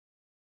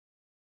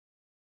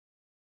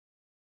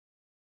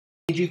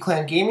AG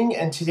Clan Gaming,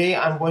 and today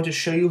I'm going to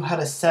show you how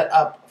to set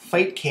up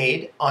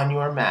FightCade on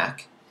your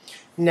Mac.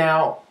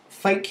 Now,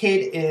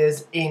 FightCade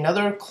is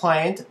another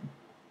client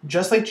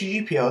just like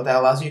GGPO that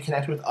allows you to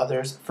connect with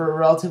others for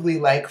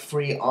relatively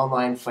free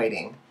online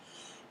fighting.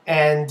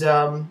 And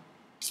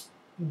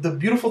the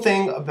beautiful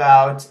thing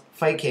about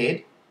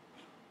FightCade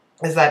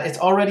is that it's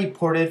already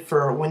ported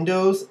for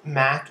Windows,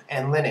 Mac,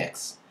 and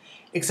Linux.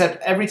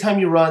 Except every time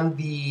you run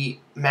the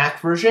Mac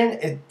version,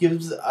 it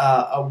gives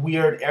a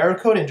weird error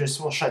code and just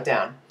will shut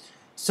down.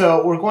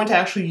 So we're going to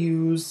actually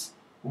use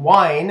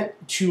Wine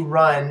to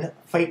run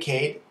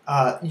FightCade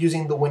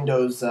using the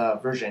Windows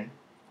version,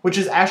 which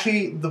is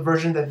actually the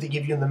version that they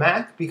give you in the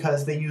Mac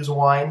because they use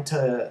Wine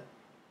to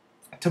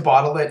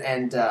bottle it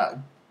and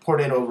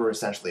port it over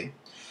essentially.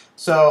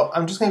 So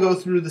I'm just going to go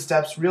through the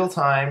steps real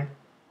time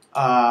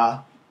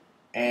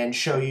and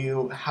show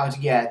you how to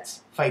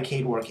get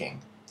FightCade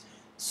working.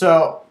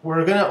 So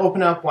we're going to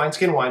open up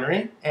Wineskin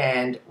Winery,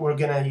 and we're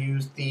going to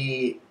use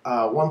the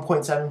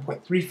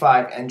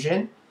 1.7.35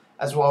 engine,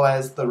 as well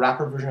as the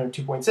wrapper version of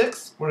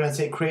 2.6. We're going to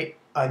say create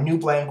a new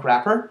blank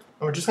wrapper,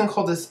 and we're just going to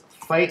call this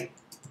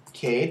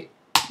FightCade.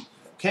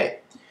 Okay,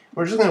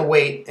 we're just going to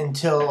wait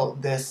until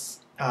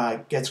this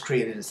gets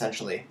created,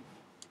 essentially.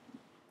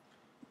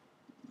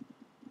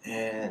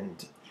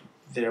 And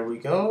there we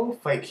go.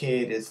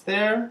 FightCade is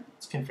there.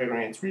 It's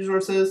configuring its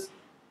resources.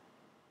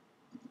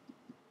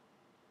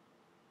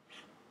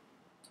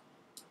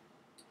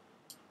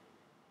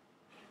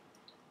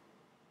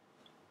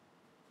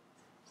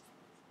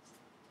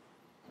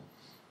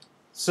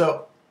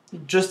 So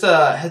just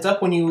a heads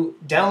up, when you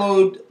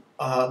download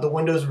the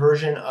Windows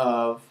version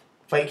of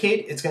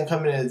FightCade, it's going to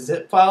come in a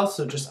zip file,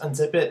 so just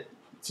unzip it.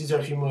 It's easier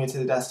if you move it to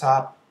the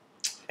desktop.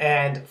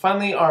 And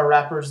finally, our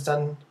wrapper is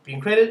done being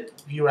created.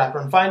 View wrapper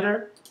in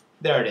Finder.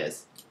 There it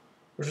is.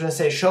 We're just going to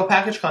say show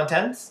package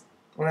contents.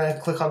 We're going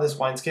to click on this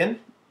wineskin,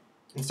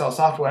 install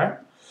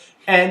software.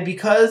 And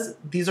because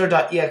these are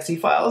 .exe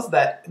files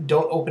that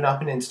don't open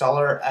up an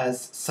installer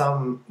as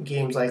some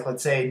games like,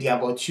 let's say,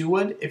 Diablo 2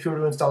 would, if you were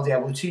to install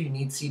Diablo 2, you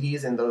need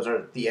CDs, and those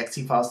are the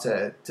exe files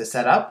to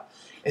set up.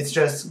 It's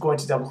just going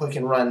to double-click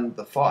and run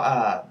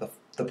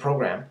the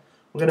program.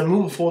 We're going to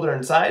move a folder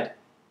inside,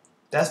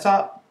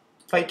 desktop,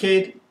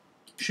 FightCade,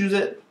 choose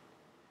it,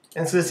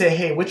 and it's going to say,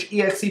 hey, which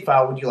exe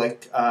file would you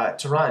like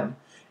to run?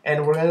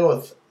 And we're going to go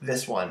with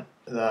this one,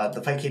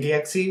 the FightCade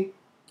exe,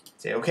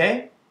 say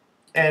OK.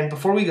 And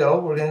before we go,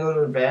 we're going to go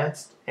to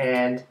Advanced,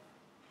 and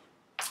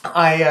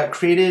I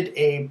created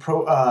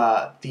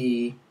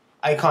the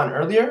icon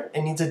earlier.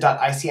 It needs a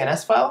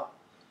 .icns file.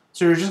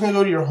 So you're just going to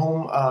go to your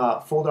home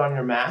folder on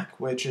your Mac,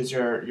 which is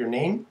your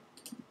name,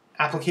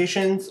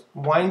 Applications,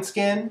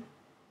 Wineskin,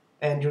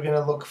 and you're going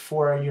to look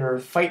for your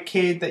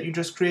FightCade that you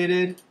just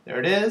created. There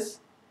it is.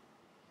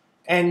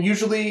 And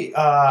usually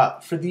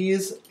for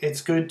these,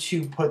 it's good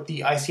to put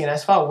the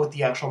ICNS file with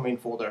the actual main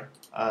folder.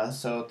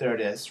 So there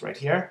it is right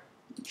here.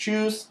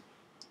 Choose,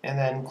 and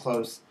then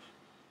close.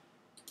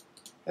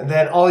 And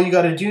then all you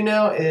got to do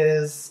now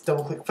is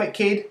double-click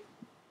FightCade.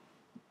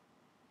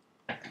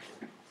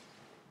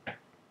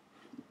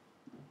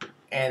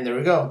 And there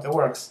we go, it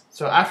works.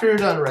 So after you're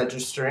done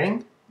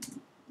registering,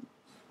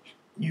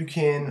 you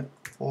can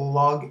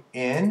log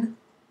in.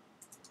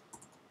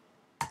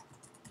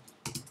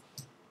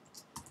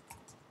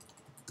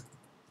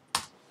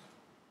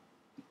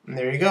 And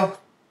there you go,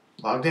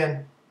 logged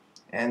in.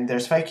 And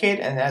there's FightCade,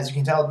 and as you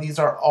can tell, these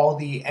are all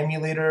the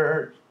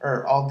emulator,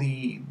 or all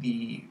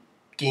the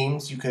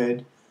games you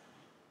could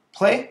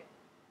play.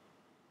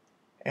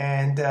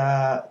 And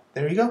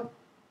there you go.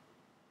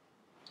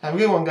 Have a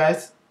good one,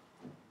 guys.